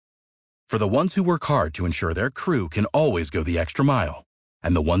For the ones who work hard to ensure their crew can always go the extra mile,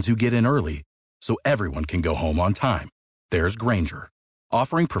 and the ones who get in early so everyone can go home on time, there's Grainger,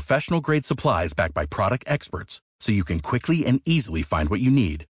 offering professional-grade supplies backed by product experts so you can quickly and easily find what you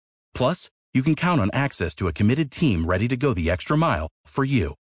need. Plus, you can count on access to a committed team ready to go the extra mile for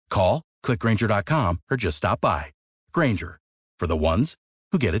you. Call, click Grainger.com, or just stop by. Grainger, for the ones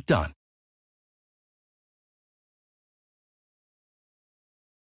who get it done.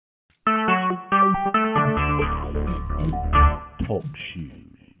 Talk shoes.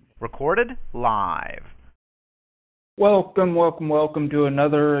 Recorded live. Welcome to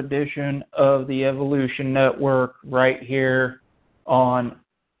another edition of the Evolution Network right here on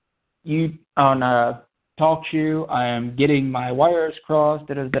TalkShoe. I am getting my wires crossed.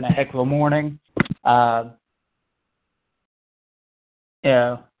 It has been a heck of a morning. Welcome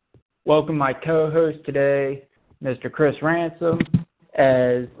my co-host today, Mr. Chris Ransom,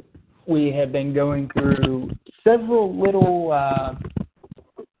 as we have been going through several little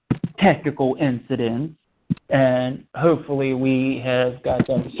technical incidents, and hopefully we have got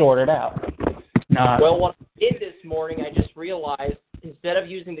them sorted out. Well, what I did this morning, I just realized instead of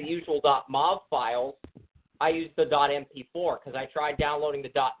using the usual .mov files, I used the .mp4 because I tried downloading the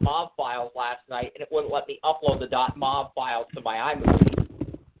 .mov files last night and it wouldn't let me upload the .mov files to my iMovie.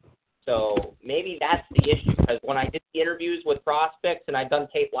 So maybe that's the issue, because when I did the interviews with prospects and I'd done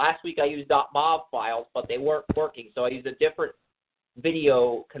tape last week, I used .mov files, but they weren't working. So I used a different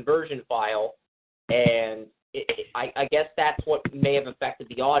video conversion file, and I guess that's what may have affected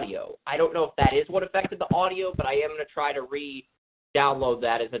the audio. I don't know if that is what affected the audio, but I am going to try to re-download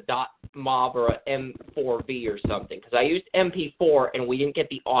that as a .mov or an M4V or something, because I used MP4 and we didn't get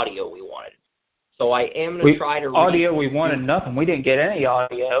the audio we wanted. So I am going to try to audio we wanted nothing. We didn't get any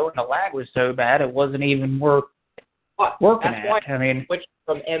audio, and the lag was so bad it wasn't even working. That's why I switched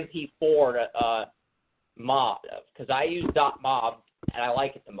from MP4 to MOV, because I use .mov and I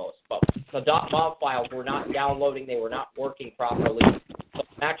like it the most. But the .mov files were not downloading; they were not working properly. So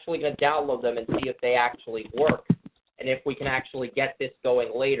I'm actually going to download them and see if they actually work, and if we can actually get this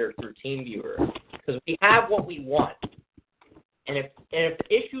going later through TeamViewer, because we have what we want. And if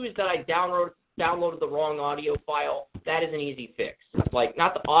the issue is that I downloaded the wrong audio file, that is an easy fix. Like,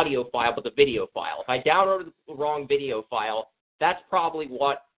 not the audio file, but the video file. If I downloaded the wrong video file, that's probably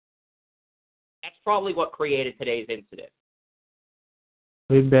what created today's incident.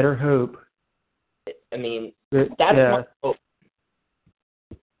 We better hope. I mean, that's my hope.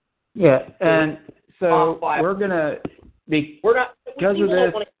 Yeah, and so we're gonna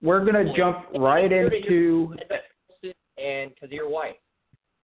jump right into and Kazir White.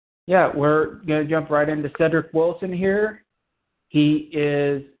 Yeah, we're going to jump right into Cedrick Wilson here. He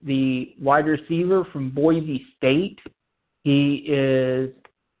is the wide receiver from Boise State. He is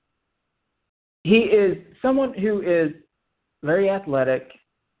someone who is very athletic,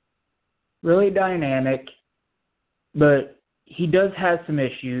 really dynamic, but he does have some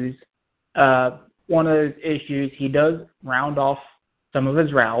issues. One of those issues, he does round off some of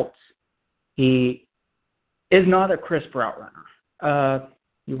his routes. He is not a crisp route runner.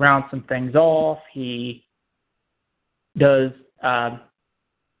 He rounds some things off. He does, I'm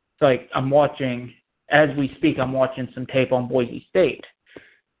watching, as we speak, I'm watching some tape on Boise State.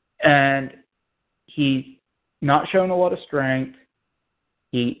 And he's not showing a lot of strength.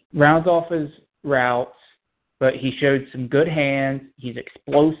 He rounds off his routes, but he showed some good hands. He's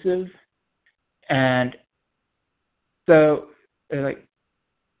explosive. And so,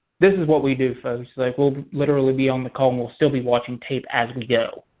 this is what we do, folks. We'll literally be on the call and we'll still be watching tape as we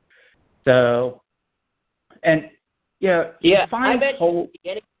go. So, and I bet you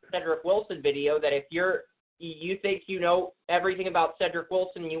getting the Cedrick Wilson video that if you think you know everything about Cedrick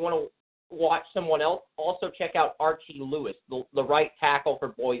Wilson and you want to watch someone else, also check out Archie Lewis, the right tackle for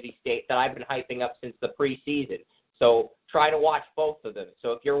Boise State that I've been hyping up since the preseason. So try to watch both of them.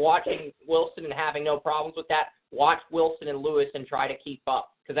 So if you're watching Wilson and having no problems with that, watch Wilson and Lewis and try to keep up.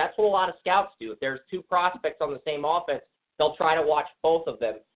 Because that's what a lot of scouts do. If there's two prospects on the same offense, they'll try to watch both of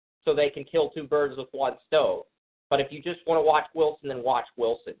them so they can kill two birds with one stone. But if you just want to watch Wilson, then watch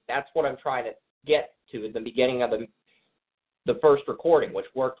Wilson. That's what I'm trying to get to in the beginning of the first recording, which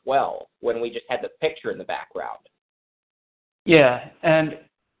worked well when we just had the picture in the background. Yeah, and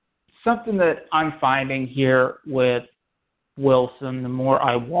something that I'm finding here with Wilson, the more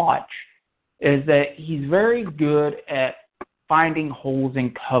I watch, is that he's very good at finding holes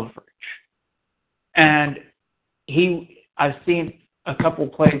in coverage. And I've seen a couple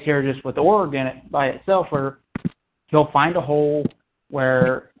plays here just with Oregon by itself where he'll find a hole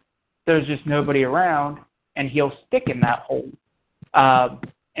where there's just nobody around, and he'll stick in that hole.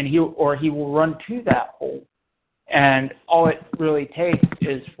 and he will run to that hole. And all it really takes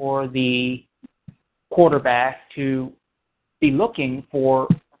is for the quarterback to be looking for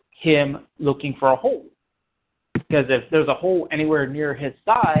a hole. Because if there's a hole anywhere near his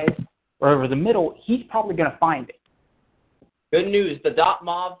side or over the middle, he's probably going to find it. Good news. The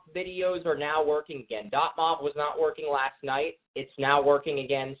 .mov videos are now working again. .mov was not working last night. It's now working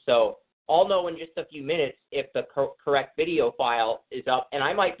again. So I'll know in just a few minutes if the correct video file is up. And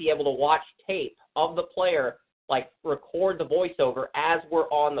I might be able to watch tape of the player, like record the voiceover as we're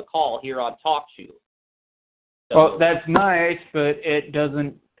on the call here on TalkShoe. So, well, that's nice, but it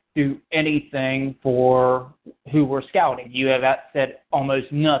doesn't do anything for who we're scouting. You have said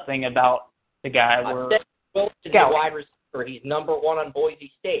almost nothing about the guy we're Wilson's scouting. A wide receiver. He's number one on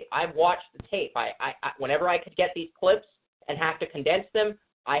Boise State. I've watched the tape. I whenever I could get these clips and have to condense them,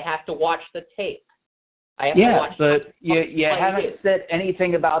 I have to watch the tape. But you haven't said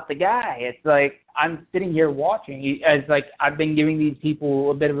anything about the guy. It's like I'm sitting here watching. It's like I've been giving these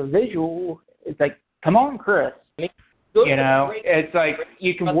people a bit of a visual. It's like, come on, Chris. It's like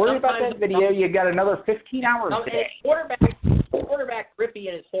you can worry about that video. You got another 15 hours today. Quarterback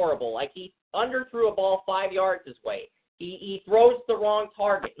Ripien is horrible. Like he underthrew a ball 5 yards his way. He throws the wrong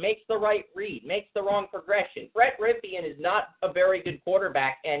target, makes the right read, makes the wrong progression. Brett Ripien is not a very good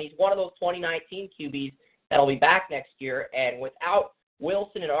quarterback, and he's one of those 2019 QBs that'll be back next year. And without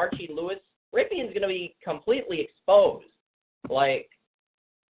Wilson and Archie Lewis, Ripien's going to be completely exposed. Like,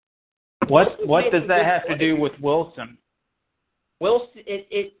 what does that have to do with Wilson? Wilson,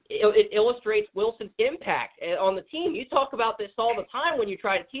 it illustrates Wilson's impact on the team. You talk about this all the time when you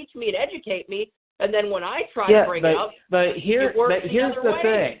try to teach me and educate me, and then when I try to bring it up, here's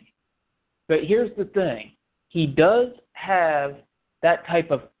the thing. He does have that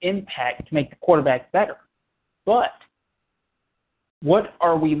type of impact to make the quarterback better. But what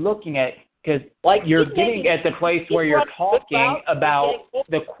are we looking at? Because you're getting at the place where you're talking about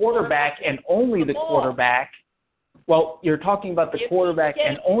the quarterback and only the quarterback. Well, you're talking about the quarterback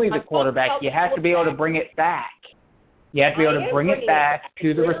and only the quarterback. You have to be able to bring it back. You have to be able to bring it back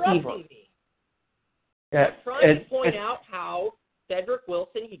to the receiver. I'm trying to point out how Cedrick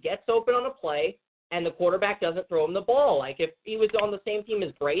Wilson, he gets open on a play, and the quarterback doesn't throw him the ball. Like, if he was on the same team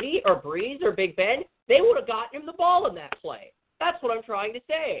as Brady or Breeze or Big Ben, they would have gotten him the ball in that play. That's what I'm trying to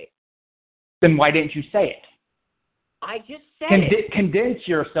say. Then why didn't you say it? I just said it. Condense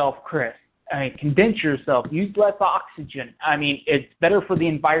yourself, Chris. Condense yourself. Use less oxygen. It's better for the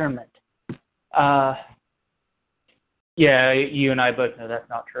environment. Yeah, you and I both know that's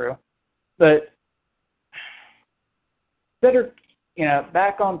not true. But Cedrick,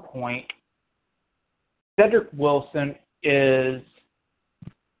 back on point, Cedrick Wilson is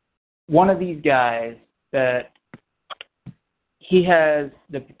one of these guys that he has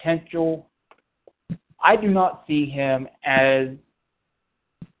the potential. I do not see him as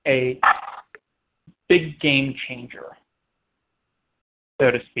a big game changer,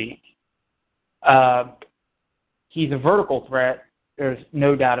 so to speak. He's a vertical threat. There's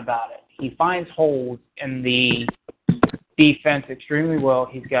no doubt about it. He finds holes in the defense extremely well.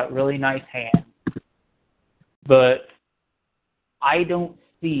 He's got really nice hands. But I don't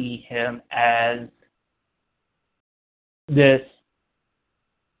see him as this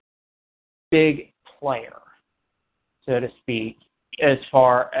big player, so to speak, as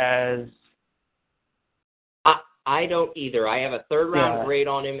far as... I don't either. I have a third-round grade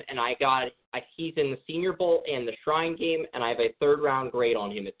on him, and he's in the Senior Bowl and the Shrine Game, and I have a third-round grade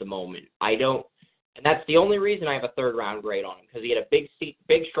on him at the moment. And that's the only reason I have a third-round grade on him, because he had a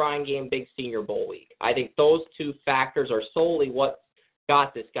big Shrine Game, big Senior Bowl week. I think those two factors are solely what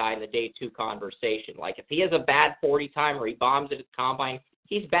got this guy in the Day 2 conversation. Like, if he has a bad 40-time or he bombs at his combine,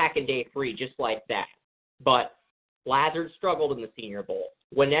 he's back in Day 3 just like that. But Lazard struggled in the Senior Bowl.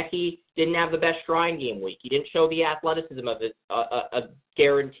 Wienecke didn't have the best Shrine Game week. He didn't show the athleticism of a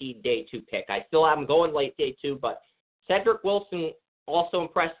guaranteed Day 2 pick. I still have him going late Day 2, but Cedrick Wilson also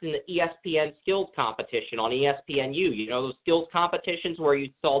impressed in the ESPN skills competition on ESPNU. You know those skills competitions where you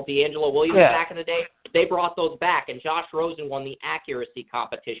saw D'Angelo Williams back in the day? They brought those back, and Josh Rosen won the accuracy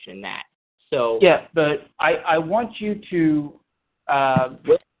competition in that. So yeah, but I want you to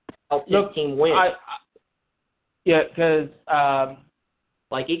help his team win. Because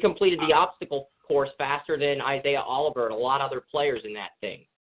like he completed the obstacle course faster than Isaiah Oliver and a lot of other players in that thing.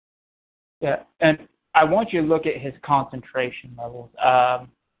 Yeah, and I want you to look at his concentration levels.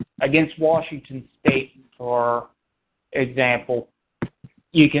 Against Washington State, for example,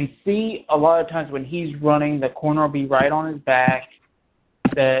 you can see a lot of times when he's running, the corner will be right on his back,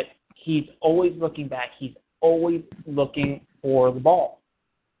 that he's always looking back. He's always looking for the ball.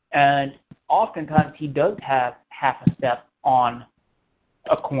 And oftentimes he does have half a step on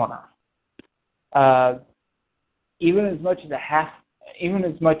a corner. Even as much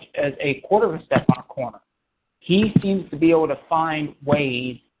as a quarter of a step on a corner. He seems to be able to find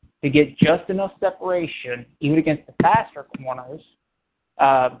ways to get just enough separation, even against the faster corners.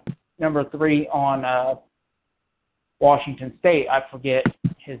 Number 3 on Washington State, I forget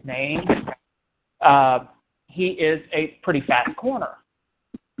his name. He is a pretty fast corner.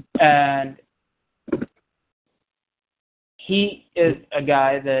 And he is a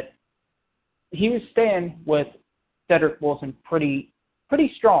guy that he was staying with Cedrick Wilson pretty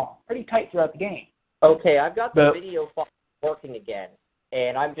strong, pretty tight throughout the game. Okay, I've got the video file working again,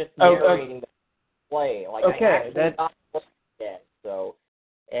 and I'm just narrating the play. Like, okay, I actually got it again, so,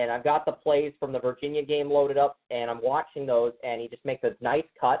 and I've got the plays from the Virginia game loaded up, and I'm watching those, and he just makes a nice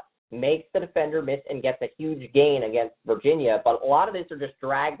cut, makes the defender miss, and gets a huge gain against Virginia. But a lot of these are just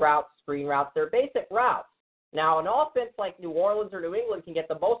drag routes, screen routes. They're basic routes. Now, an offense like New Orleans or New England can get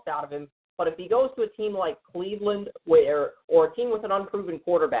the most out of him, but if he goes to a team like Cleveland or a team with an unproven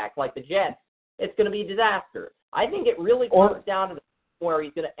quarterback like the Jets, it's going to be a disaster. I think it really comes down to where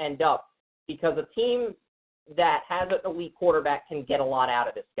he's going to end up, because a team that has an elite quarterback can get a lot out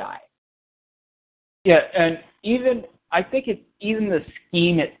of this guy. Yeah, and I think even the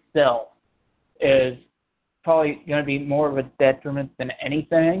scheme itself is probably going to be more of a detriment than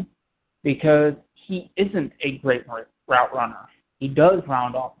anything, because he isn't a great route runner. He does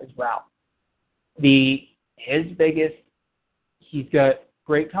round off his route. He's got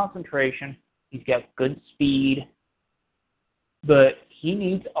great concentration. He's got good speed, but he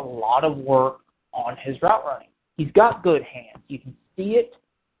needs a lot of work on his route running. He's got good hands. You can see it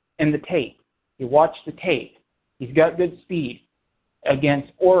in the tape. You watch the tape. He's got good speed.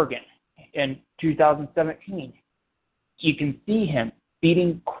 Against Oregon in 2017, you can see him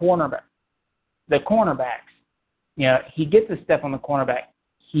beating the cornerbacks. You know, he gets a step on the cornerback.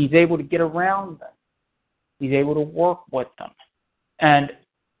 He's able to get around them. He's able to work with them. And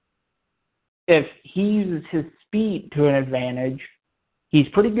if he uses his speed to an advantage, he's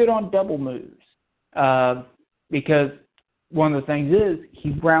pretty good on double moves. Because one of the things is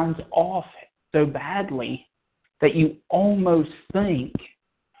he rounds off so badly that you almost think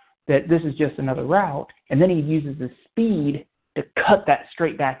that this is just another route, and then he uses his speed to cut that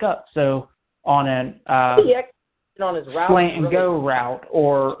straight back up. So on an on his route, slant and go route,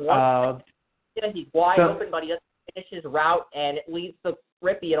 or he's wide open, but he doesn't finish his route, and it leads to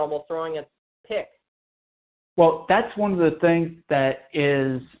Rippy at almost throwing a pick. Well, that's one of the things that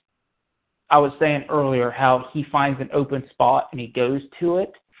is, I was saying earlier, how he finds an open spot and he goes to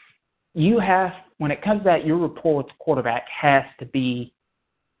it. When it comes to that, your rapport with the quarterback has to be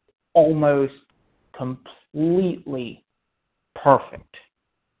almost completely perfect,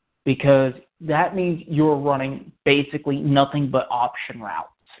 because that means you're running basically nothing but option routes.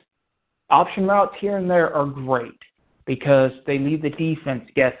 Option routes here and there are great because they leave the defense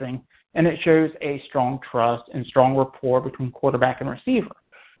guessing, and it shows a strong trust and strong rapport between quarterback and receiver.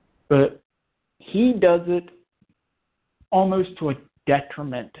 But he does it almost to a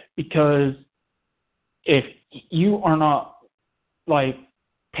detriment, because if you are not like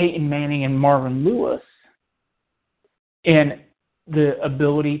Peyton Manning and Marvin Lewis in the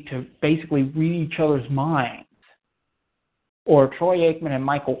ability to basically read each other's minds, or Troy Aikman and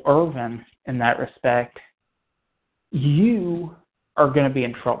Michael Irvin in that respect, you are going to be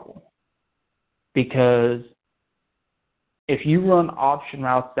in trouble. Because if you run option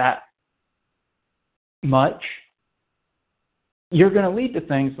routes that much, you're going to lead to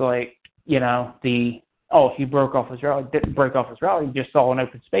things like, he broke off his route. He didn't break off his route. He just saw an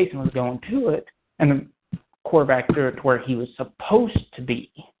open space and was going to it. And the quarterback threw it to where he was supposed to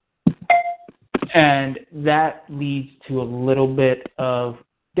be. And that leads to a little bit of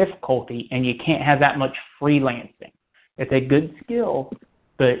difficulty, and you can't have that much freelancing. It's a good skill,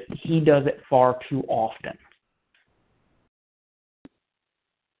 but he does it far too often.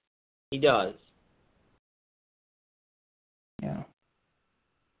 He does. Yeah.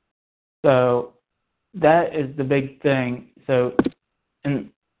 So that is the big thing. So, and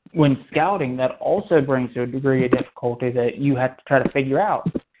when scouting, that also brings to a degree of difficulty that you have to try to figure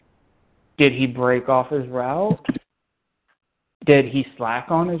out. Did he break off his route? Did he slack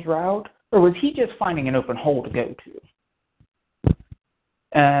on his route? Or was he just finding an open hole to go to?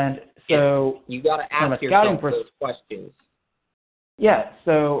 And so you got to ask yourself those questions. Yeah,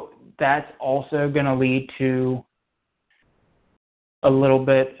 so that's also going to lead to a little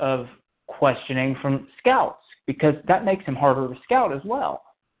bit of questioning from scouts, because that makes him harder to scout as well.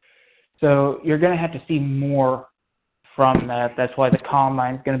 So you're going to have to see more from that. That's why the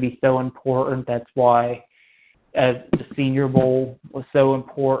Combine is going to be so important. That's why the Senior Bowl was so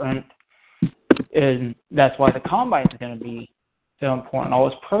important. And that's why the Combine is going to be so important, all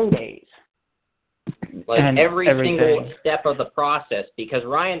his pro days. Like and every everything. single step of the process, because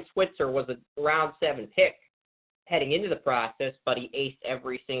Ryan Switzer was a round 7 pick heading into the process, but he aced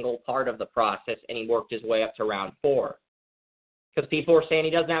every single part of the process, and he worked his way up to round 4. Because people were saying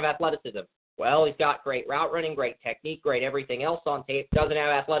he doesn't have athleticism. Well, he's got great route running, great technique, great everything else on tape, doesn't have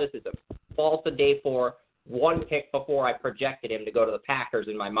athleticism. Falls to day 4, 1 pick before I projected him to go to the Packers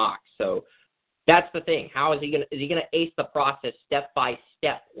in my mock. So that's the thing. How is he going to ace the process step by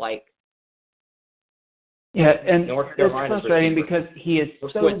step like Yeah, and North it's Carolina's frustrating receiver? because he is so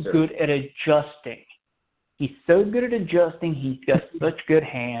Switzer. good at adjusting. He's so good at adjusting. He's got such good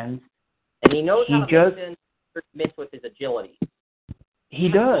hands. And he knows how to just miss with his agility. He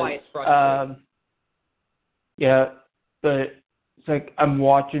That's does. why it's frustrating. Yeah, but it's like I'm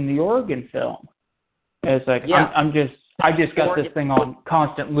watching the Oregon film. And it's like Yeah. I just got Oregon. this thing on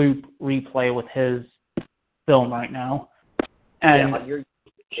constant loop replay with his film right now, and we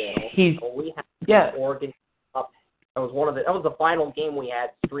had Oregon up. That was the final game we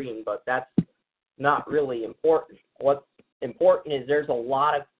had streamed, but that's not really important. What's important is there's a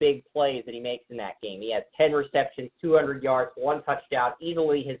lot of big plays that he makes in that game. He has 10 receptions, 200 yards, 1 touchdown,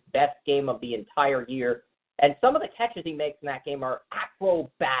 easily his best game of the entire year. And some of the catches he makes in that game are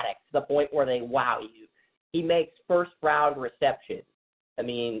acrobatic to the point where they wow you. He makes first-round receptions. I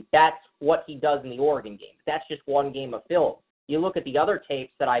mean, that's what he does in the Oregon game. That's just one game of film. You look at the other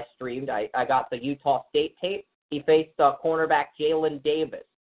tapes that I streamed. I got the Utah State tape. He faced cornerback Jalen Davis.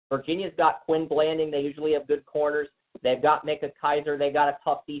 Virginia's got Quinn Blanding. They usually have good corners. They've got Micah Kaiser. They got a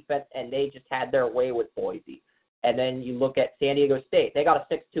tough defense, and they just had their way with Boise. And then you look at San Diego State. They got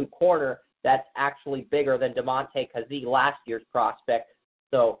a 6'2" corner that's actually bigger than DeMonte Kazee, last year's prospect.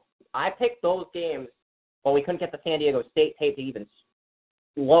 So I picked those games. Well, we couldn't get the San Diego State tape to even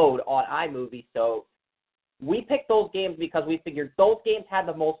load on iMovie, so we picked those games because we figured those games had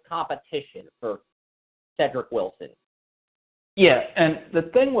the most competition for Cedrick Wilson. Yeah, and the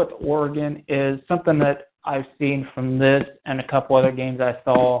thing with Oregon is something that I've seen from this and a couple other games I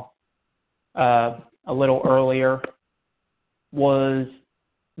saw a little earlier was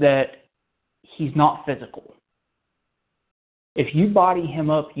that he's not physical. If you body him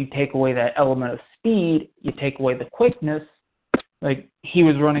up, you take away that element of speed, you take away the quickness. Like, he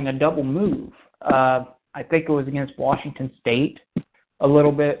was running a double move. I think it was against Washington State a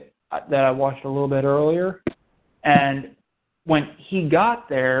little bit, that I watched a little bit earlier. And when he got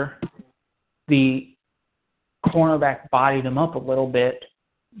there, the cornerback bodied him up a little bit,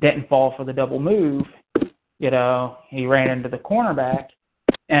 didn't fall for the double move. He ran into the cornerback.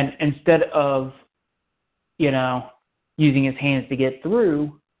 And instead of, using his hands to get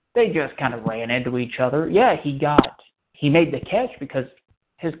through, they just kind of ran into each other. Yeah, he made the catch because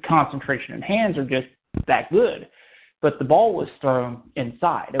his concentration and hands are just that good. But the ball was thrown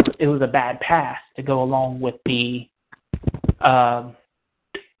inside. It was a bad pass to go along with the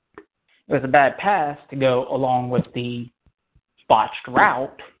botched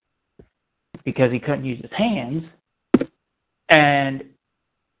route because he couldn't use his hands, and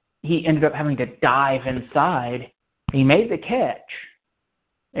he ended up having to dive inside. He made the catch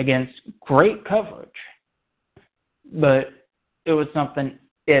against great coverage, but it was something,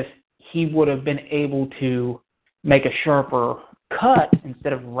 if he would have been able to make a sharper cut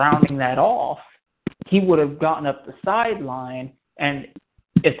instead of rounding that off, he would have gotten up the sideline, and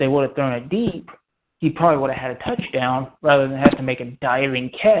if they would have thrown it deep, he probably would have had a touchdown rather than have to make a diving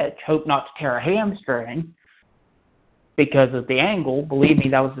catch, hope not to tear a hamstring because of the angle. Believe me,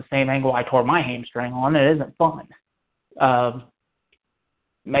 that was the same angle I tore my hamstring on. It isn't fun.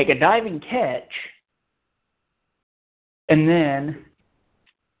 Make a diving catch, and then,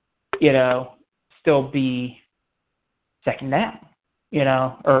 still be second down,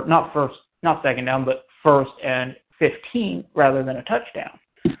 or not second down, but 1st and 15 rather than a touchdown.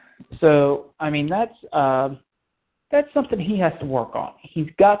 So, I mean, that's something he has to work on. He's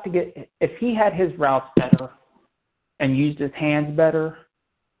got to if he had his routes better and used his hands better,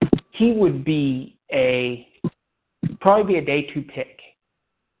 he would be probably a day 2 pick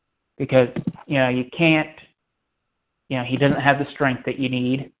because, you can't, he doesn't have the strength that you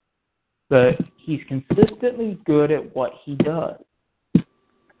need, but he's consistently good at what he does.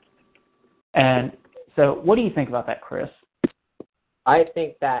 And so what do you think about that, Chris? I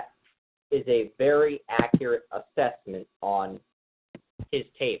think that is a very accurate assessment on his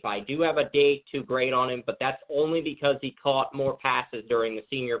tape. I do have a day 2 grade on him, but that's only because he caught more passes during the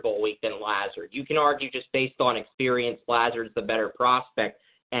Senior Bowl week than Lazard. You can argue just based on experience, Lazard's the better prospect.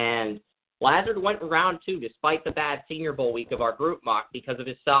 And Lazard went in round 2 despite the bad Senior Bowl week of our group mock because of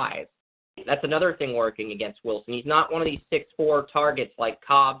his size. That's another thing working against Wilson. He's not one of these 6'4" targets like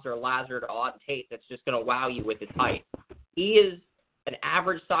Cobbs or Lazard or Auden Tate that's just going to wow you with his height. He is an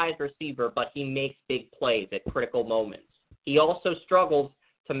average-sized receiver, but he makes big plays at critical moments. He also struggles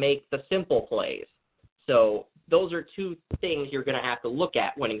to make the simple plays. So those are 2 things you're going to have to look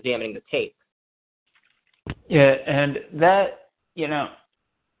at when examining the tape. Yeah, and that,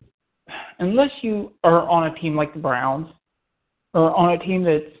 unless you are on a team like the Browns or on a team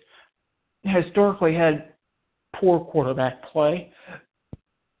that's historically had poor quarterback play,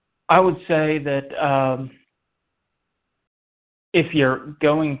 I would say that if you're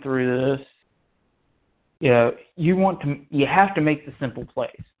going through this, you have to make the simple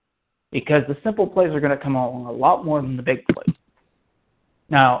plays because the simple plays are going to come along a lot more than the big plays.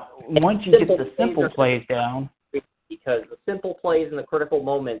 Now, once you get the simple plays down, because the simple plays in the critical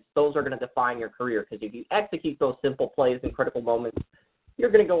moments, those are going to define your career. Because if you execute those simple plays in critical moments, you're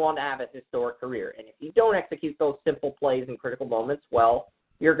going to go on to have a historic career. And if you don't execute those simple plays in critical moments, well,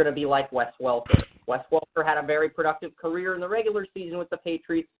 you're going to be like Wes Welker. Wes Welker had a very productive career in the regular season with the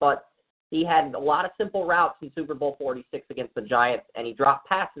Patriots, but he had a lot of simple routes in Super Bowl 46 against the Giants, and he dropped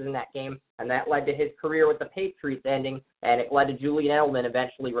passes in that game, and that led to his career with the Patriots ending, and it led to Julian Edelman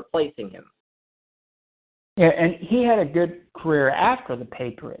eventually replacing him. Yeah, and he had a good career after the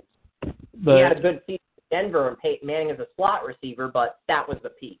Patriots. But he had a good season in Denver and Peyton Manning as a slot receiver, but that was the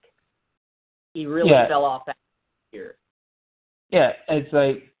peak. He really fell off that year. Yeah, it's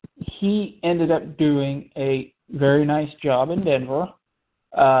like he ended up doing a very nice job in Denver.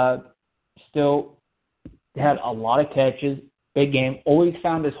 Still had a lot of catches, big game, always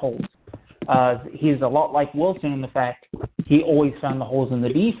found his holes. He's a lot like Wilson in the fact he always found the holes in the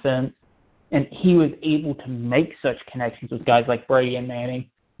defense, and he was able to make such connections with guys like Brady and Manning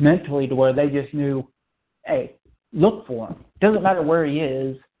mentally to where they just knew, hey, look for him. Doesn't matter where he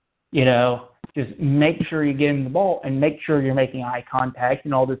is, just make sure you get him the ball and make sure you're making eye contact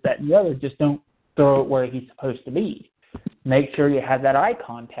and all this, that, and the other. Just don't throw it where he's supposed to be. Make sure you have that eye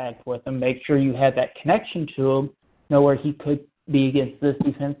contact with him. Make sure you have that connection to him, know where he could be against this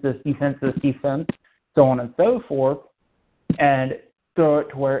defense, so on and so forth, and throw it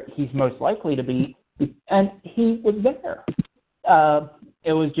to where he's most likely to be. And he was there.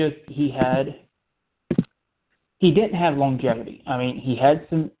 It was just he didn't have longevity. I mean, he had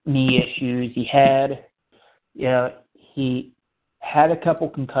some knee issues. He had a couple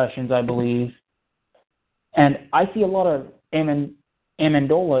concussions, I believe. And I see a lot of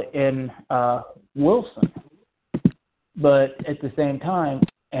Amendola in Wilson. But at the same time,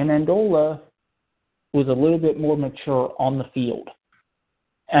 Amendola was a little bit more mature on the field.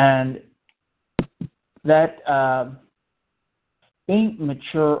 And that being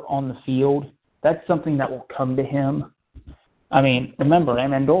mature on the field, that's something that will come to him. I mean, remember,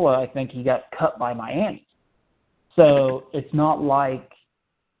 Amendola, I think he got cut by Miami. So it's not like,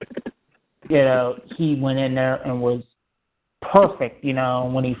 he went in there and was perfect,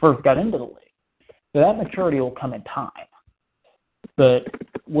 when he first got into the league. So that maturity will come in time. But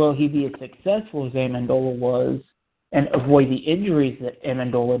will he be as successful as Amendola was and avoid the injuries that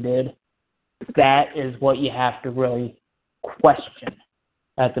Amendola did? That is what you have to really question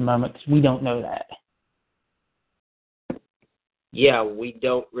at the moment, because we don't know that. Yeah, we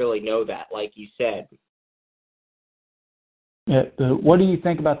don't really know that, like you said. Yeah, what do you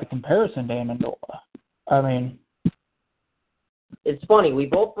think about the comparison to Amendola? I mean, it's funny. We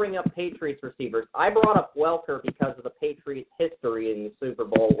both bring up Patriots receivers. I brought up Welker because of the Patriots' history in the Super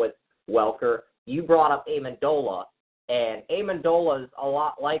Bowl with Welker. You brought up Amendola, and Amendola is a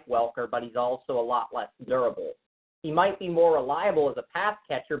lot like Welker, but he's also a lot less durable. He might be more reliable as a pass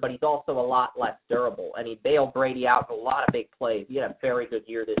catcher, but he's also a lot less durable, and he bailed Brady out in a lot of big plays. He had a very good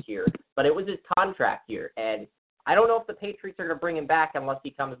year this year, but it was his contract year, and I don't know if the Patriots are going to bring him back unless he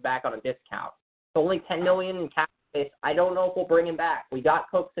comes back on a discount. It's only $10 million in cap space. I don't know if we'll bring him back. We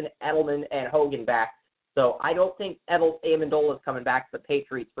got Cooks and Edelman and Hogan back, so I don't think Amendola is coming back to the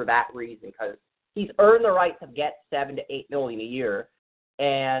Patriots for that reason, because he's earned the right to get $7 to $8 million a year,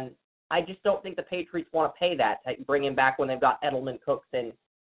 and I just don't think the Patriots want to pay that to bring him back when they've got Edelman, Cooks, and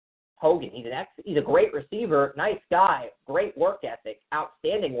Hogan. He's a great receiver, nice guy, great work ethic,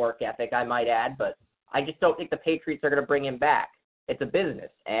 outstanding work ethic, I might add, but I just don't think the Patriots are going to bring him back. It's a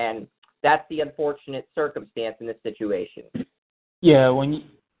business, and that's the unfortunate circumstance in this situation. Yeah, when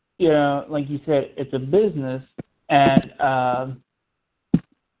like you said, it's a business, and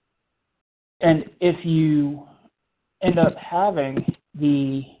And if you end up having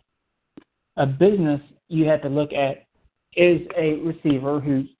a business, you have to look at, is a receiver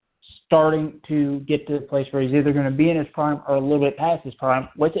who's starting to get to the place where he's either going to be in his prime or a little bit past his prime,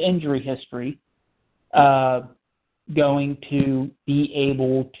 what's injury history, going to be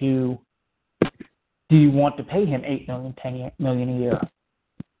able to, do you want to pay him $8 million, $10 million a year?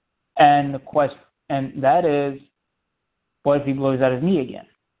 And the question, and that is, what if he blows out his knee again?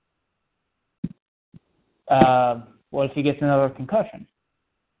 What if he gets another concussion?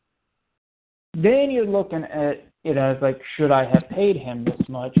 Then you're looking at, it's like, should I have paid him this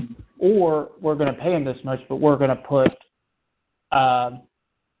much? Or we're going to pay him this much, but we're going to put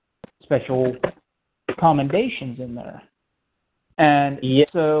special commendations in there. And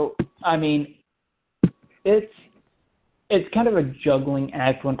so, I mean, it's kind of a juggling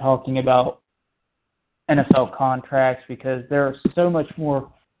act when talking about NFL contracts, because there's so much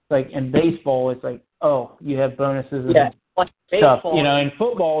more, like in baseball, it's like, oh, you have bonuses and stuff. In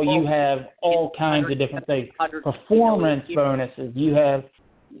football, you have all kinds of different things. Performance bonuses. You have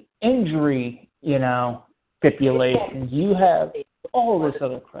injury, stipulations. You have all this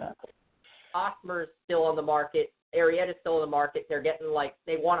other crap. Hosmer's still on the market. Arrieta's still on the market. They're getting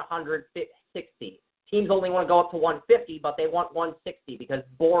they want 160. Teams only want to go up to 150, but they want 160 because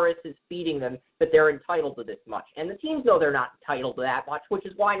Boris is feeding them that they're entitled to this much. And the teams know they're not entitled to that much, which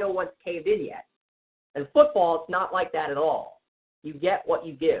is why no one's caved in yet. In football, it's not like that at all. You get what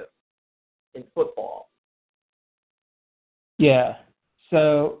you give in football. Yeah.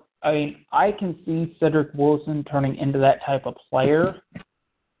 So, I mean, I can see Cedrick Wilson turning into that type of player,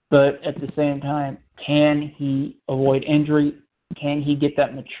 but at the same time, can he avoid injury? Can he get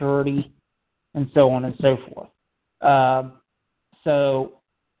that maturity? And so on and so forth. So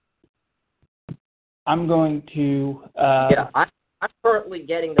I'm going to... I'm currently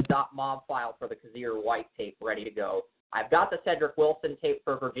getting the .mov file for the Kazir White tape ready to go. I've got the Cedrick Wilson tape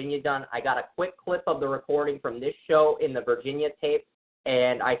for Virginia done. I got a quick clip of the recording from this show in the Virginia tape,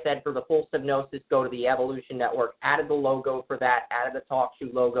 and I said for the full Symbiosis, go to the Evolution Network, added the logo for that, added the Talk Shoe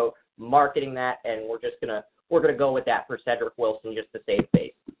logo, marketing that, and we're gonna go with that for Cedrick Wilson just to save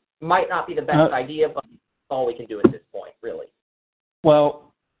face. Might not be the best idea, but that's all we can do at this point, really.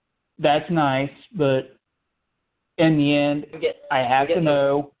 Well, that's nice, but in the end, I have to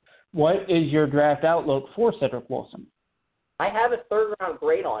know, what is your draft outlook for Cedrick Wilson? I have a third-round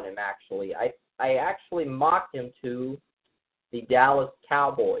grade on him, actually. I actually mocked him to the Dallas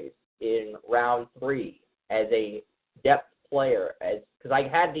Cowboys in round 3 as a depth player, because I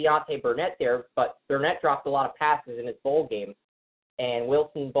had Deontay Burnett there, but Burnett dropped a lot of passes in his bowl game, and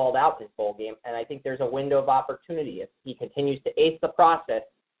Wilson balled out his bowl game, and I think there's a window of opportunity if he continues to ace the process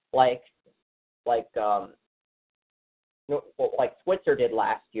like Switzer did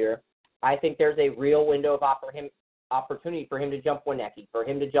last year. I think there's a real window of opportunity for him to jump Winnecke, for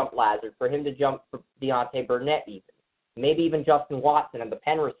him to jump Lazard, for him to jump Deontay Burnett even. Maybe even Justin Watson and the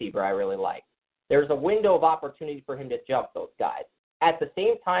Penn receiver I really like. There's a window of opportunity for him to jump those guys. At the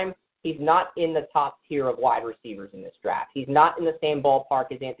same time, he's not in the top tier of wide receivers in this draft. He's not in the same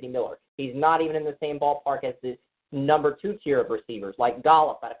ballpark as Anthony Miller. He's not even in the same ballpark as the number 2 tier of receivers, like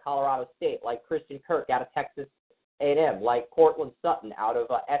Gallup out of Colorado State, like Christian Kirk out of Texas A&M, like Cortland Sutton out of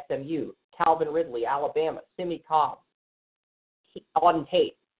SMU, Calvin Ridley, Alabama, Simi Cobbs, Auden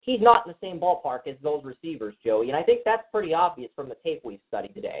Tate. He's not in the same ballpark as those receivers, Joey, and I think that's pretty obvious from the tape we've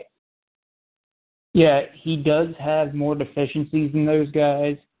studied today. Yeah, he does have more deficiencies than those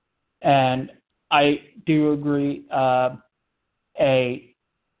guys, and I do agree a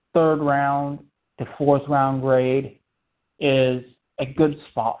third-round to fourth-round grade is a good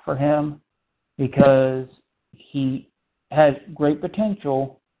spot for him because he has great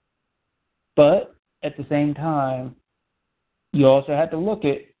potential, but at the same time, you also have to look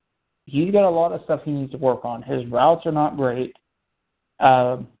at, he's got a lot of stuff he needs to work on. His routes are not great,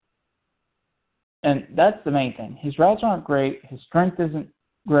 and that's the main thing. His routes aren't great, his strength isn't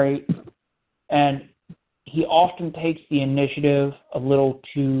great, and he often takes the initiative a little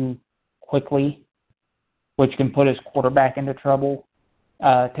too quickly, which can put his quarterback into trouble.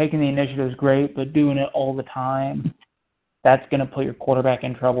 Taking the initiative is great, but doing it all the time, that's going to put your quarterback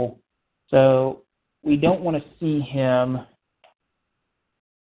in trouble. So we don't want to see him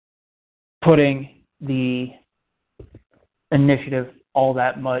putting the initiative all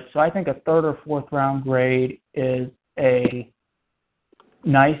that much. So I think a third or fourth round grade is a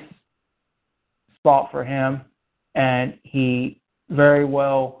nice spot for him, and he very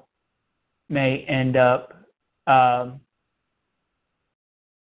well may end up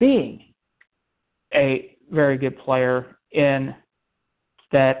being a very good player in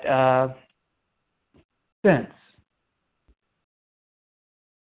that since.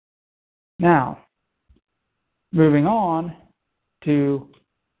 Now, moving on to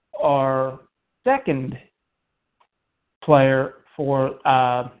our second player for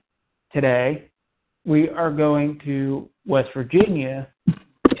today, we are going to West Virginia,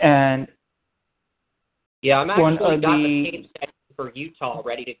 and I'm actually got the tape set for Utah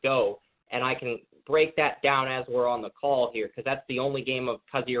ready to go, and I can break that down as we're on the call here, because that's the only game of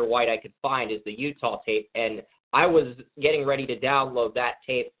Kazir White I could find is the Utah tape, and I was getting ready to download that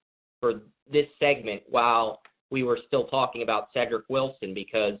tape for this segment while we were still talking about Cedrick Wilson,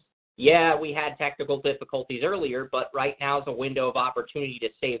 because we had technical difficulties earlier, but right now is a window of opportunity to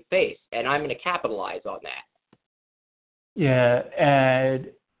save face, and I'm going to capitalize on that. Yeah, and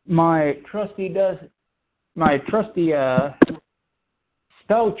my trusty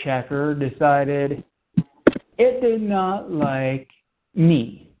spell checker decided it did not like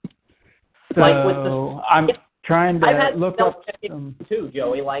me. So I'm trying to look up some... too,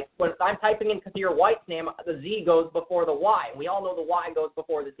 Joey. Like, when I'm typing in Kazir White's name, the Z goes before the Y. We all know the Y goes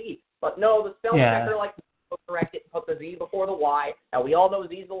before the Z. But no, the spell checker likes to correct it and put the Z before the Y. And we all know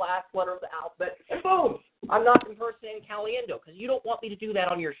Z is the last letter of the alphabet. And boom! I'm not impersonating Caliendo, because you don't want me to do that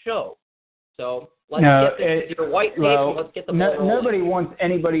on your show. So let's get this Kazir White tape and let's get the ball rolling. Nobody wants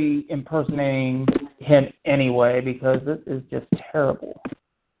anybody impersonating him anyway, because this is just terrible.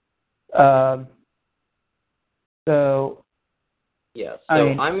 I'm going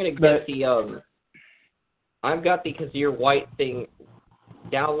to get I've got the Kazir White thing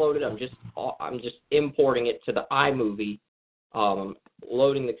downloaded. I'm just importing it to the iMovie.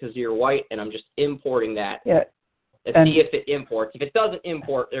 Loading the Kazir White, and I'm just importing that. Yeah. Let's see if it imports. If it doesn't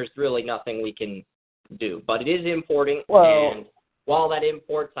import, there's really nothing we can do. But it is importing, and while that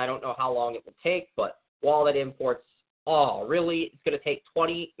imports, I don't know how long it will take, but while that imports, really? It's going to take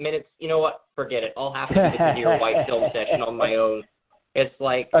 20 minutes? You know what? Forget it. I'll have to do the Kazir White film session on my own. It's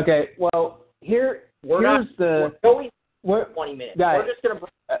like... Okay, well, here's 20 minutes. Guys, we're just going to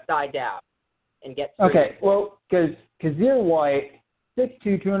break the side down and get... Okay, well, because Kazir White,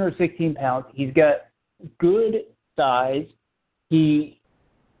 6'2", 216 pounds, he's got good size. He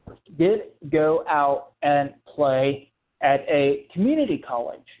did go out and play at a community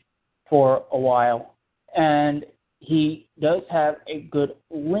college for a while, and he does have a good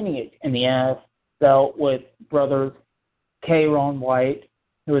lineage in the NFL with brothers K-Ron White,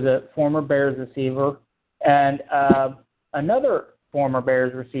 who is a former Bears receiver, and another former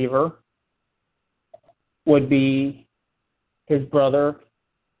Bears receiver would be his brother,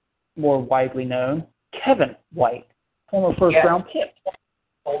 more widely known, Kevin White, former first-round pick.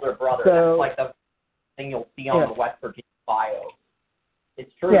 Older brother. That's like the thing you'll see on the West Virginia bio.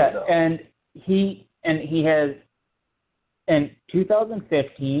 It's true, though. and he has, in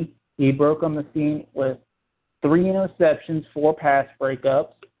 2015, he broke on the scene with 3 interceptions, 4 pass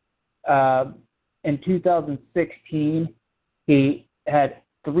breakups. In 2016, he had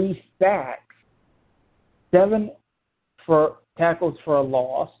 3 sacks, 7 for tackles for a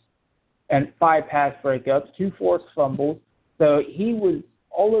loss, and 5 pass breakups, 2 forced fumbles. So he was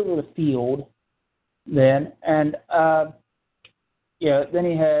all over the field then. And, then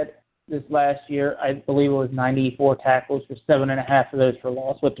he had this last year, I believe it was 94 tackles for 7.5 of those for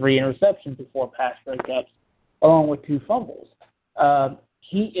loss, with 3 interceptions and 4 pass breakups, along with 2 fumbles.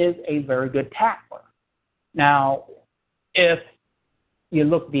 He is a very good tackler. Now, if you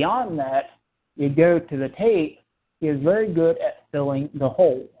look beyond that, you go to the tape, he is very good at filling the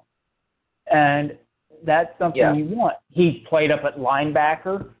hole. And that's something you want. He's played up at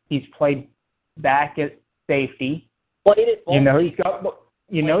linebacker. He's played back at safety. He's got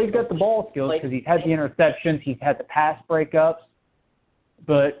the ball skills because he's had the interceptions, he's had the pass breakups.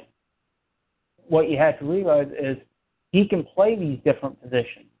 But what you have to realize is he can play these different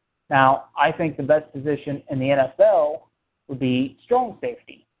positions. Now, I think the best position in the NFL would be strong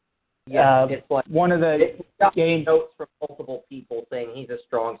safety. Yeah, it's like one of the games notes from multiple people saying he's a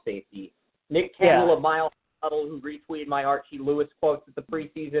strong safety. Nick Kendall of Miles Huddle, who retweeted my Archie Lewis quotes at the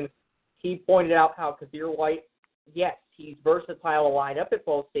preseason, he pointed out how Kazir White, yes, he's versatile to line up at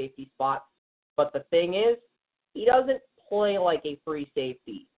both safety spots, but the thing is, he doesn't play like a free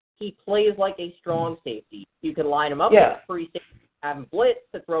safety. He plays like a strong safety. You can line him up as a free safety, have him blitz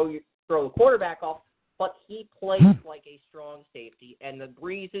to throw the quarterback off, but he plays like a strong safety. And the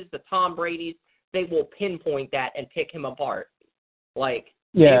Breezes, the Tom Bradys, they will pinpoint that and pick him apart. They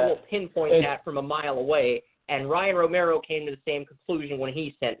will pinpoint that from a mile away. And Ryan Romero came to the same conclusion when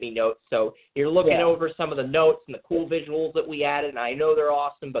he sent me notes. So you're looking over some of the notes and the cool visuals that we added, and I know they're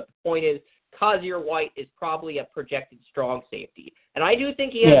awesome, but the point is Kazir White is probably a projected strong safety. And I do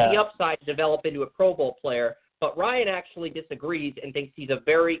think he has the upside to develop into a Pro Bowl player, but Ryan actually disagrees and thinks he's a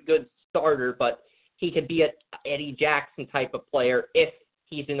very good starter, but he could be an Eddie Jackson type of player if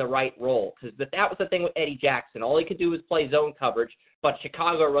he's in the right role. Because that was the thing with Eddie Jackson. All he could do was play zone coverage, but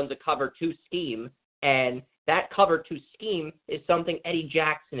Chicago runs a cover 2 scheme, and that cover 2 scheme is something Eddie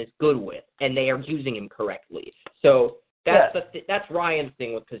Jackson is good with, and they are using him correctly. So that's Ryan's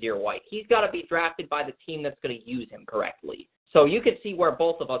thing with Kazir White. He's got to be drafted by the team that's going to use him correctly. So you can see where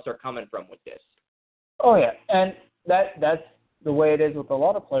both of us are coming from with this. Oh, yeah, and that's the way it is with a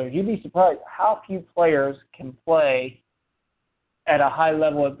lot of players. You'd be surprised how few players can play at a high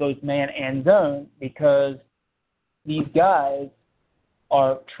level at both man and zone, because these guys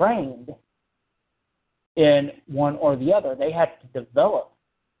are trained in one or the other. They have to develop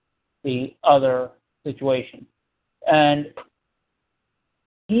the other situation. And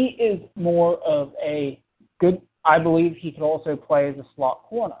he is more of a good, I believe he could also play as a slot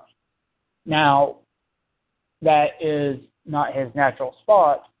corner. Now, that is not his natural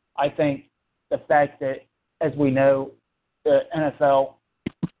spot. I think the fact that, as we know, the NFL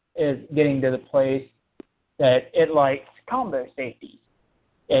is getting to the place that it likes combo safeties.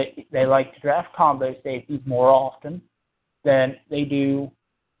 They like to draft combo safeties more often than they do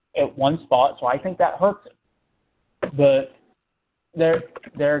at one spot, so I think that hurts it. But there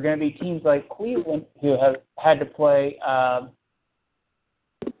are going to be teams like Cleveland who have had to play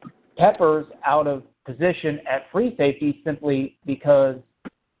Peppers out of position at free safety simply because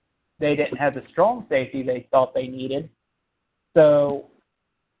they didn't have the strong safety they thought they needed. So,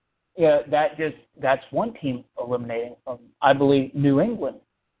 yeah, that's one team eliminating from. I believe New England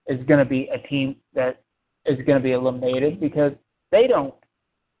is going to be a team that is going to be eliminated because they don't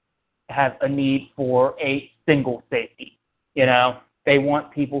have a need for a single safety. You know, they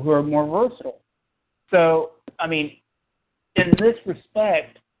want people who are more versatile. So, I mean, in this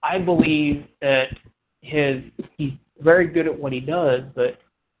respect, I believe that he's very good at what he does, but,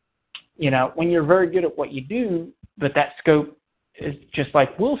 you know, when you're very good at what you do, but that scope is just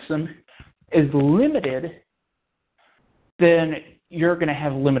like Wilson, is limited, then you're going to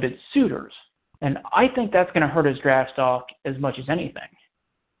have limited suitors. And I think that's going to hurt his draft stock as much as anything.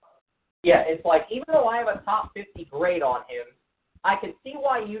 Yeah, it's like, even though I have a top 50 grade on him, I can see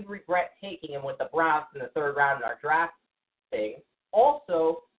why you'd regret taking him with the Browns in the 3rd round in our draft thing.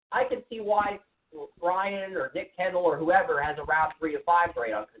 Also, I can see why Ryan or Nick Kendall or whoever has a round 3 to 5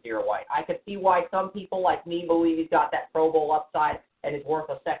 grade on Kazir White. I can see why some people like me believe he's got that Pro Bowl upside and is worth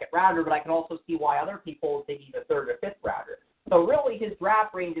a 2nd rounder, but I can also see why other people think he's a 3rd or 5th rounder. So really, his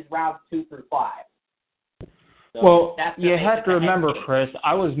draft range is rounds 2 through 5. So well, you have to remember, Chris,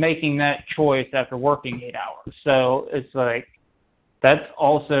 I was making that choice after working 8 hours. So it's like, that's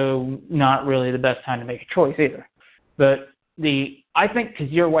also not really the best time to make a choice either. But I think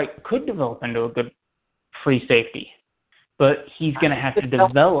Kazir White could develop into a good free safety, but he's going to have to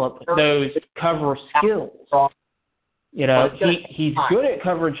develop those cover skills. You know, he's good at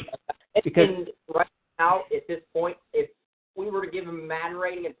coverage because right now at this point, if we were to give him a Madden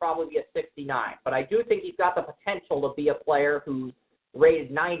rating, it'd probably be a 69. But I do think he's got the potential to be a player who's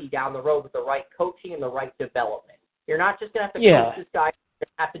rated 90 down the road with the right coaching and the right development. You're not just going to have to coach this guy, you're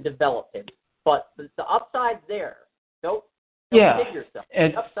going to have to develop him. But the upside's there. Don't kid yourself.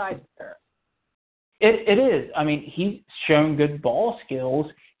 The upside's there. It is. I mean, he's shown good ball skills.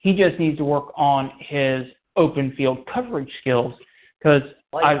 He just needs to work on his open field coverage skills. Because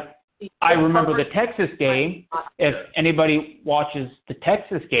I remember the Texas game. If anybody watches the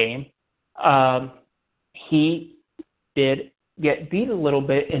Texas game, he did get beat a little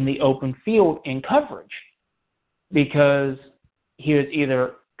bit in the open field in coverage because he was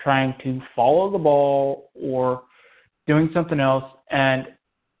either trying to follow the ball or doing something else, and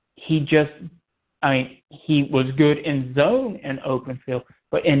he was good in zone and open field,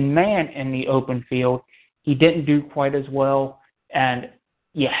 but in man in the open field, he didn't do quite as well, and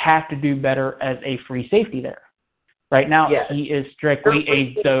you have to do better as a free safety there. Right now, he is strictly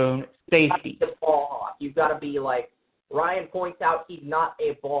a zone safety. You've got to be like, Ryan points out, he's not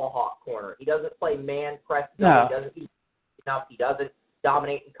a ball hawk corner. He doesn't play man press zone. He doesn't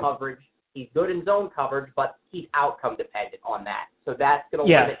dominate in coverage. He's good in zone coverage, but he's outcome dependent on that. So that's going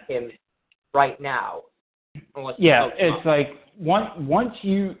to limit him right now. It's like once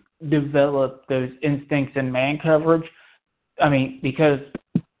you develop those instincts in man coverage, I mean, because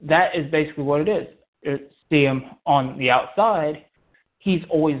that is basically what it is. See him on the outside, he's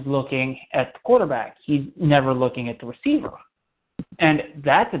always looking at the quarterback. He's never looking at the receiver. And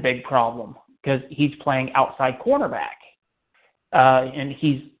that's a big problem because he's playing outside cornerback. And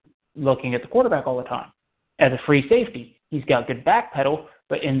he's looking at the quarterback all the time. As a free safety, he's got good back pedal,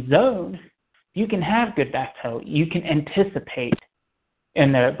 but in zone, you can have good back pedal. You can anticipate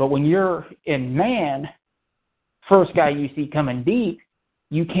in there. But when you're in man, first guy you see coming deep,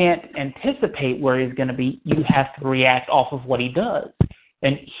 you can't anticipate where he's going to be. You have to react off of what he does.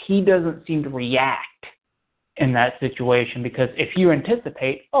 And he doesn't seem to react in that situation, because if you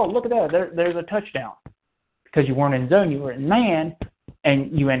anticipate, oh, look at that, there's a touchdown. Because you weren't in zone, you were in man,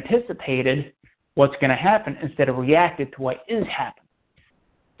 and you anticipated what's going to happen instead of reacted to what is happening.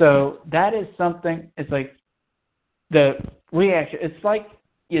 So that is something, it's like the reaction. It's like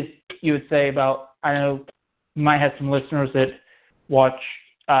you would say about, I know you might have some listeners that watch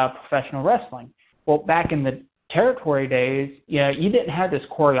professional wrestling. Well, back in the territory days, you didn't have this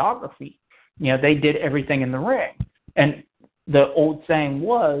choreography. They did everything in the ring. And the old saying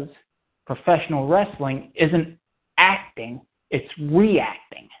was, professional wrestling isn't acting, it's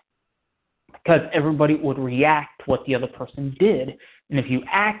reacting. Because everybody would react to what the other person did. And if you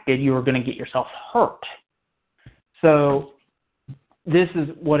acted, you were going to get yourself hurt. So this is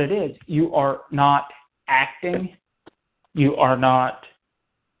what it is. You are not acting. You are not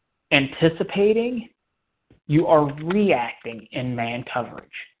anticipating. You are reacting in man coverage.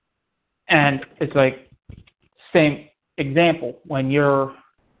 And it's like, same example, when you're,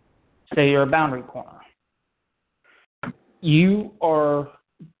 say you're a boundary corner. You are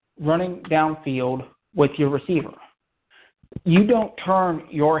running downfield with your receiver. You don't turn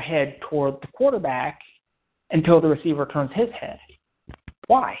your head toward the quarterback until the receiver turns his head.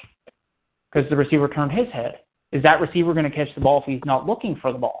 Why? Because the receiver turned his head. Is that receiver going to catch the ball if he's not looking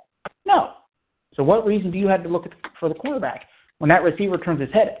for the ball? No. So what reason do you have to look for the quarterback? When that receiver turns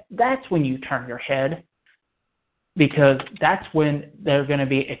his head, that's when you turn your head, because that's when they're going to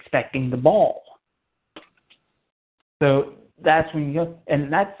be expecting the ball. So that's when you go,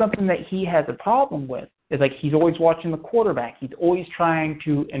 and that's something that he has a problem with. It's like he's always watching the quarterback. He's always trying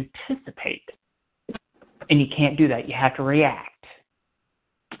to anticipate. And you can't do that. You have to react.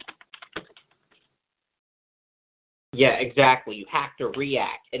 Yeah, exactly. You have to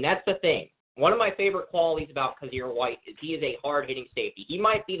react. And that's the thing. One of my favorite qualities about Kazir White is he is a hard-hitting safety. He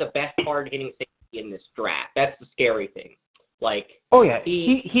might be the best hard-hitting safety in this draft. That's the scary thing. Like, oh yeah,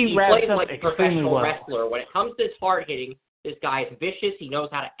 he plays like a professional well. wrestler. When it comes to his hard-hitting, this guy is vicious. He knows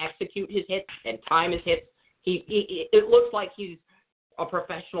how to execute his hits and time his hits. It looks like he's a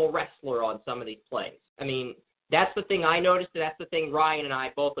professional wrestler on some of these plays. I mean, that's the thing I noticed, and that's the thing Ryan and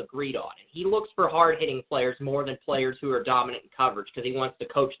I both agreed on. And he looks for hard-hitting players more than players who are dominant in coverage because he wants to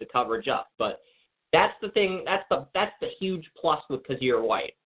coach the coverage up. But that's the thing. That's the huge plus with Kazir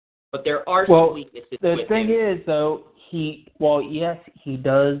White. But there are some weaknesses. The thing is, though, yes, he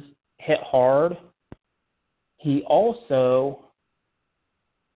does hit hard. He also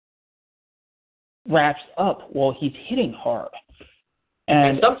wraps up while he's hitting hard.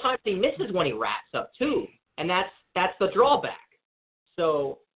 And sometimes he misses when he wraps up, too. And that's the drawback.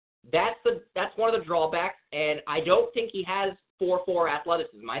 So that's one of the drawbacks. And I don't think he has 4.4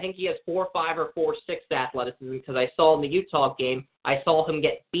 athleticism. I think he has 4.5 or 4.6 athleticism, because I saw in the Utah game, I saw him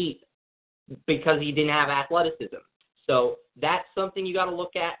get beat because he didn't have athleticism. So that's something you got to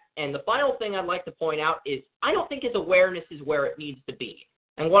look at. And the final thing I'd like to point out is I don't think his awareness is where it needs to be.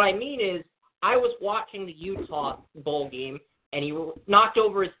 And what I mean is I was watching the Utah bowl game, and he knocked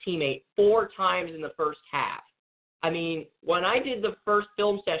over his teammate 4 times in the first half. I mean, when I did the first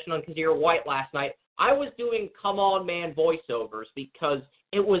film session on Kazir White last night, I was doing come on man voiceovers because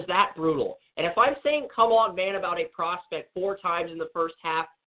it was that brutal. And if I'm saying come on man about a prospect 4 times in the first half,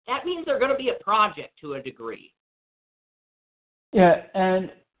 that means they're going to be a project to a degree. Yeah,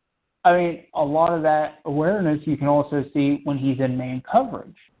 and I mean, a lot of that awareness you can also see when he's in man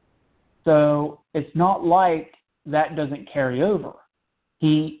coverage. So it's not like that doesn't carry over.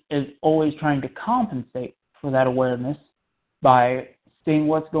 He is always trying to compensate for that awareness by seeing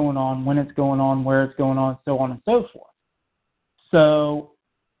what's going on, when it's going on, where it's going on, so on and so forth. So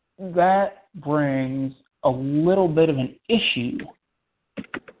that brings a little bit of an issue.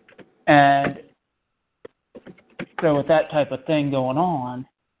 And so with that type of thing going on,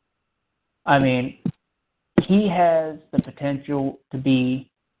 I mean, he has the potential to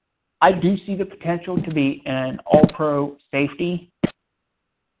be, I do see the potential to be an all-pro safety.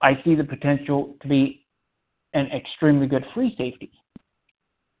 I see the potential to be an extremely good free safety.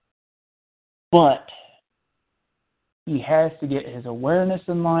 But he has to get his awareness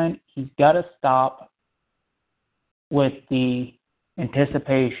in line. He's got to stop with the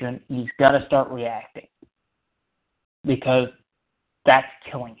anticipation. He's got to start reacting, because that's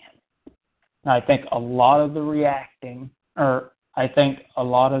killing him. And I think a lot of the reacting, or I think a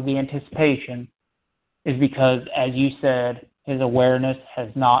lot of the anticipation is because, as you said, his awareness has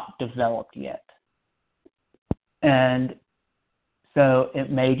not developed yet. And so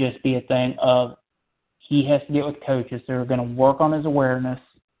it may just be a thing of he has to get with coaches that are going to work on his awareness.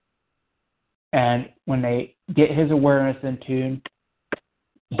 And when they get his awareness in tune,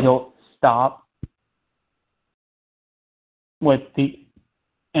 he'll stop with the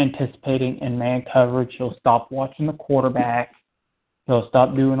anticipating in man coverage. He'll stop watching the quarterback. He'll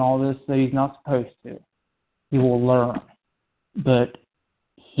stop doing all this that he's not supposed to. He will learn. But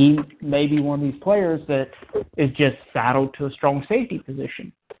he may be one of these players that is just saddled to a strong safety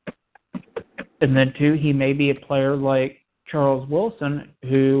position. And then, too, he may be a player like Charles Wilson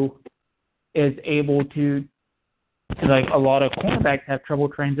who is able to, like a lot of cornerbacks have trouble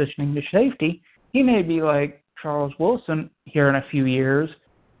transitioning to safety. He may be like Charles Wilson here in a few years,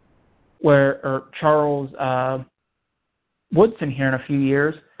 or Charles Woodson here in a few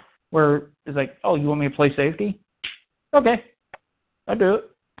years, where it's like, oh, you want me to play safety? Okay, I'll do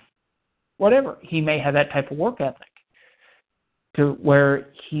it. Whatever. He may have that type of work ethic to where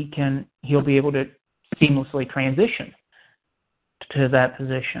he'll be able to seamlessly transition to that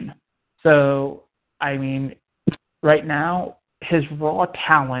position. So, I mean, right now, his raw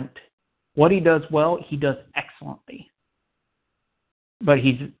talent, what he does well, he does excellently. But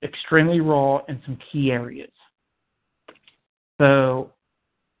he's extremely raw in some key areas. So,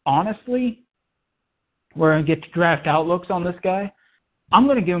 honestly, we're going to get to draft outlooks on this guy. I'm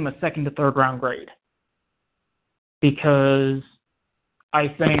going to give him a 2nd to 3rd round grade. Because I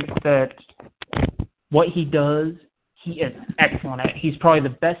think that what he does, he is excellent at. He's probably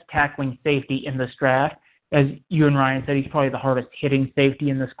the best tackling safety in this draft. As you and Ryan said, he's probably the hardest hitting safety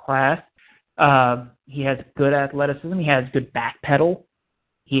in this class. He has good athleticism. He has good back pedal.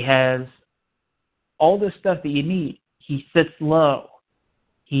 He has all this stuff that you need. He sits low.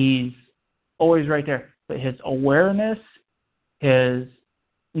 He's always right there. But his awareness, his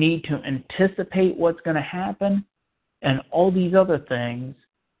need to anticipate what's going to happen, and all these other things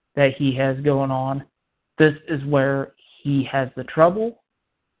that he has going on, this is where he has the trouble,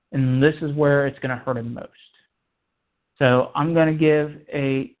 and this is where it's going to hurt him most. So I'm going to give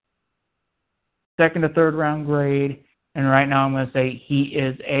a 2nd to 3rd round grade, and right now I'm going to say he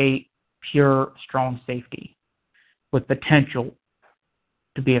is a pure strong safety with potential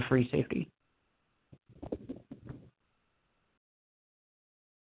to be a free safety.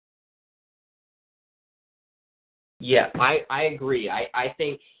 Yeah, I agree. I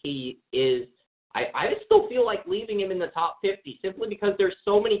think he is – I still feel like leaving him in the top 50 simply because there's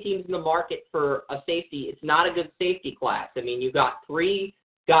so many teams in the market for a safety. It's not a good safety class. I mean, you've got 3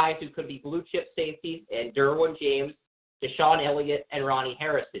 guys who could be blue-chip safeties and Derwin James, Deshaun Elliott, and Ronnie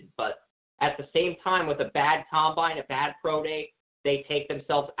Harrison. But at the same time, with a bad combine, a bad pro day, they take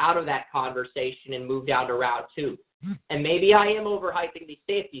themselves out of that conversation and move down to round 2. And maybe I am overhyping these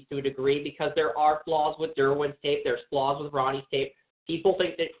safeties to a degree because there are flaws with Derwin's tape. There's flaws with Ronnie's tape. People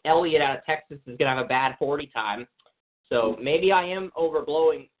think that Elliott out of Texas is going to have a bad 40 time. So maybe I am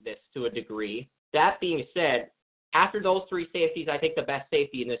overblowing this to a degree. That being said, after those 3 safeties, I think the best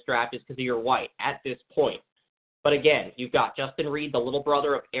safety in this draft is Kazir White at this point. But again, you've got Justin Reed, the little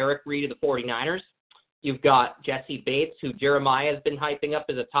brother of Eric Reed of the 49ers. You've got Jesse Bates, who Jeremiah has been hyping up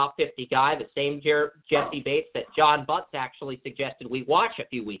as a top 50 guy, the same Jesse Bates that John Butts actually suggested we watch a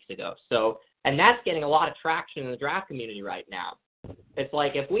few weeks ago. So, and that's getting a lot of traction in the draft community right now. It's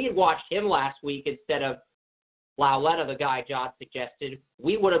like if we had watched him last week instead of Lauletta, the guy John suggested,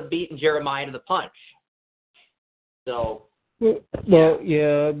 we would have beaten Jeremiah to the punch. So, well,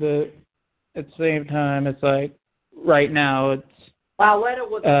 yeah, but at the same time, it's like right now it's Lauletta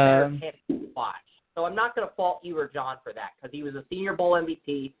was a better pick to watch. So I'm not going to fault you or John for that because he was a Senior Bowl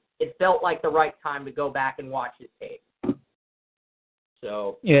MVP. It felt like the right time to go back and watch his tape.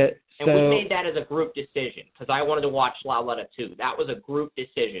 So, yeah, and we made that as a group decision because I wanted to watch Lauletta too. That was a group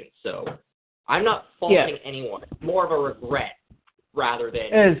decision. So I'm not faulting anyone. It's more of a regret rather than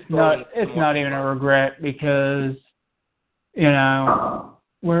it's not even a regret because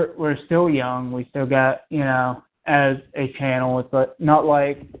we're still young. We still got as a channel, it's not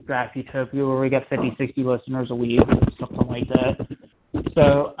like Draft Utopia where we got 50, 60 listeners a week or something like that.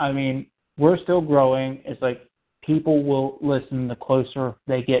 So, I mean, we're still growing. It's like people will listen the closer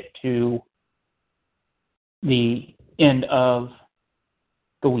they get to the end of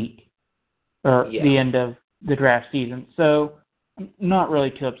the week or the end of the draft season. So, I'm not really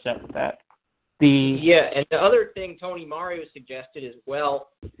too upset with that. And the other thing Tony Mario suggested as well,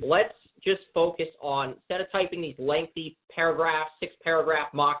 let's just focus on, instead of typing these lengthy paragraphs, 6-paragraph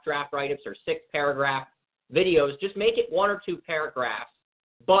mock draft write-ups or 6-paragraph videos, just make it 1 or 2 paragraphs,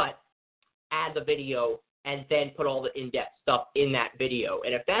 but add the video and then put all the in-depth stuff in that video.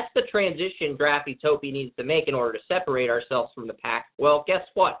 And if that's the transition Draftopia needs to make in order to separate ourselves from the pack, well, guess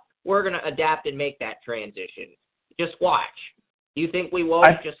what? We're going to adapt and make that transition. Just watch. Do you think we will?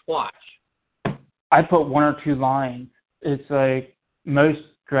 Just watch. I put 1 or 2 lines. It's like most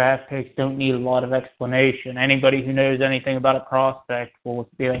draft picks don't need a lot of explanation. Anybody who knows anything about a prospect will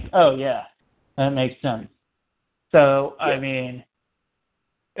be like, oh, yeah, that makes sense. So, yeah. I mean...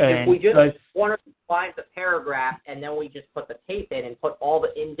 If we just 1 or 2 lines a paragraph, and then we just put the tape in and put all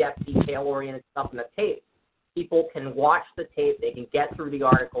the in-depth, detail-oriented stuff in the tape, people can watch the tape, they can get through the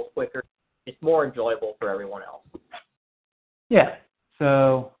articles quicker. It's more enjoyable for everyone else. Yeah.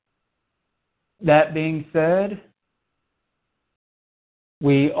 So, that being said,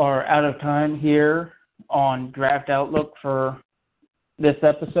 we are out of time here on Draft Outlook for this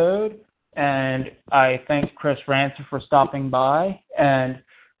episode, and I thank Chris Ransom for stopping by, and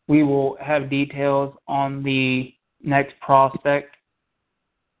we will have details on the next prospect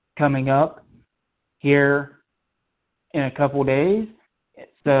coming up here in a couple days.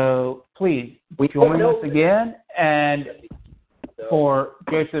 So please join us again. And for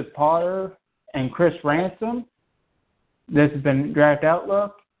Joseph Potter and Chris Ransom, this has been Draft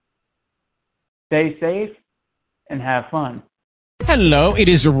Outlook. Stay safe and have fun. Hello, it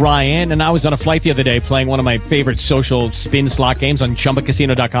is Ryan, and I was on a flight the other day playing one of my favorite social spin slot games on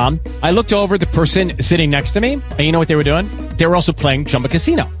ChumbaCasino.com. I looked over at the person sitting next to me, and you know what they were doing? They were also playing Chumba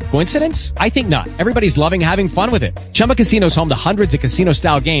Casino. Coincidence? I think not. Everybody's loving having fun with it. Chumba Casino is home to hundreds of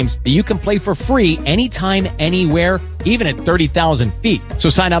casino-style games that you can play for free anytime, anywhere, even at 30,000 feet. So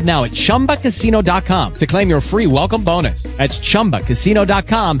sign up now at ChumbaCasino.com to claim your free welcome bonus. That's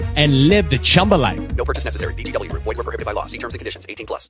ChumbaCasino.com and live the Chumba life. No purchase necessary. VGW. Void where prohibited by law. See terms and conditions. 18+.